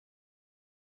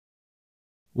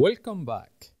Welcome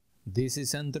back. This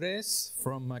is Andres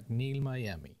from McNeil,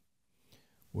 Miami.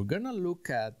 We're going to look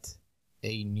at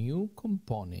a new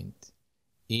component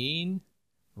in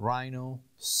Rhino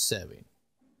 7,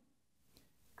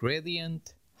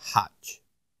 Gradient Hatch.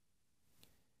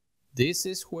 This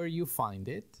is where you find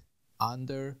it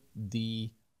under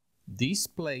the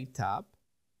Display tab,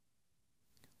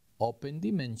 Open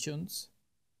Dimensions,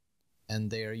 and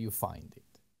there you find it.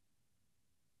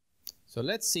 So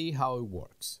let's see how it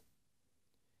works.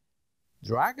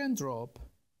 Drag and drop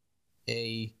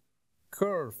a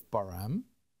curve param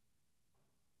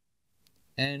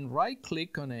and right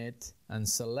click on it and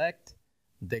select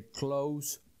the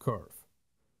close curve.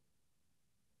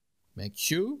 Make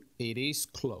sure it is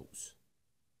close.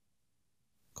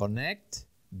 Connect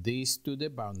this to the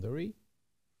boundary.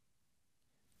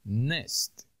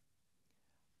 Next,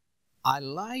 I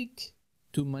like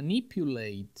to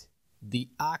manipulate the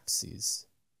axis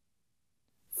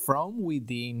from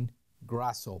within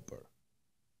Grasshopper.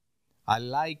 I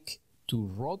like to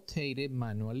rotate it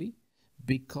manually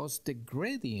because the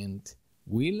gradient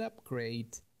will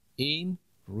upgrade in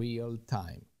real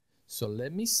time. So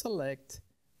let me select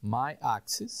my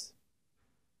axis.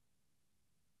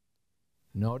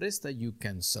 Notice that you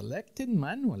can select it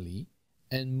manually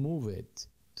and move it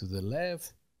to the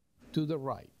left, to the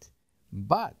right.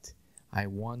 But I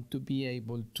want to be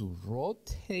able to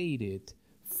rotate it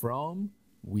from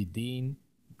within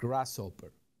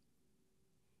Grasshopper.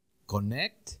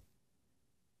 Connect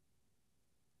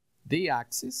the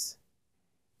axis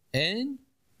and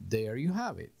there you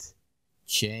have it.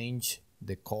 Change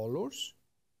the colors.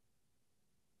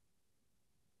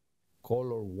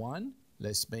 Color 1,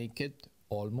 let's make it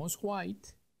almost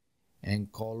white, and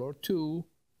color 2,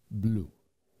 blue.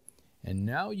 And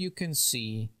now you can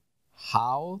see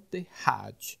how the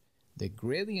hatch, the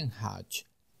gradient hatch,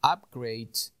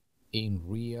 upgrades in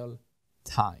real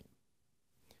time.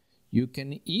 You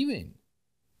can even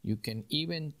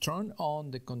turn on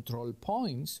the control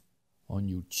points on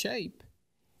your shape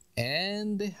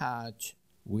and the hatch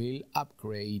will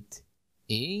upgrade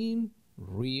in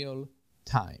real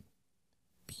time.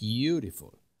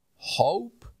 Beautiful.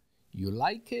 Hope you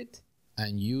like it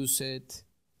and use it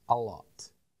a lot.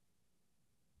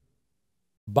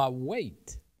 But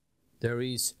wait, there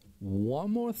is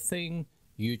one more thing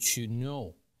you should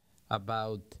know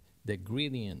about the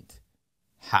gradient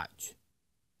hatch.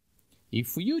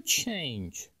 If you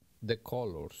change the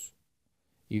colors,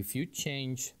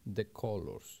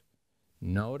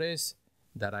 notice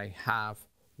that I have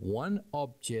one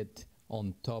object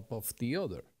on top of the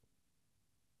other.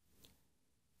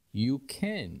 You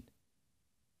can,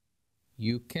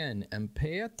 and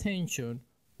pay attention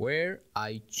where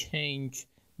I change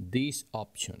this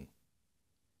option.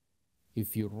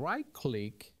 If you right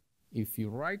click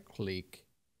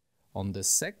on the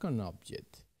second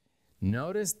object,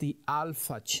 notice the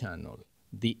alpha channel.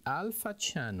 The alpha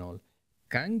channel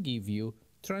can give you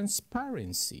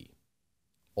transparency.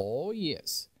 Oh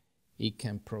yes, it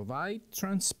can provide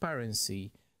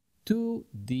transparency to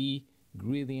the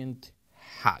gradient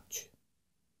hatch.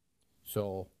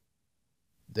 So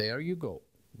there you go.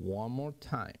 One more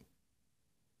time.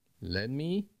 Let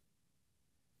me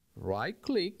right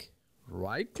click,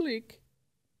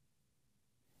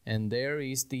 and there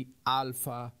is the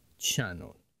alpha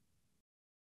channel.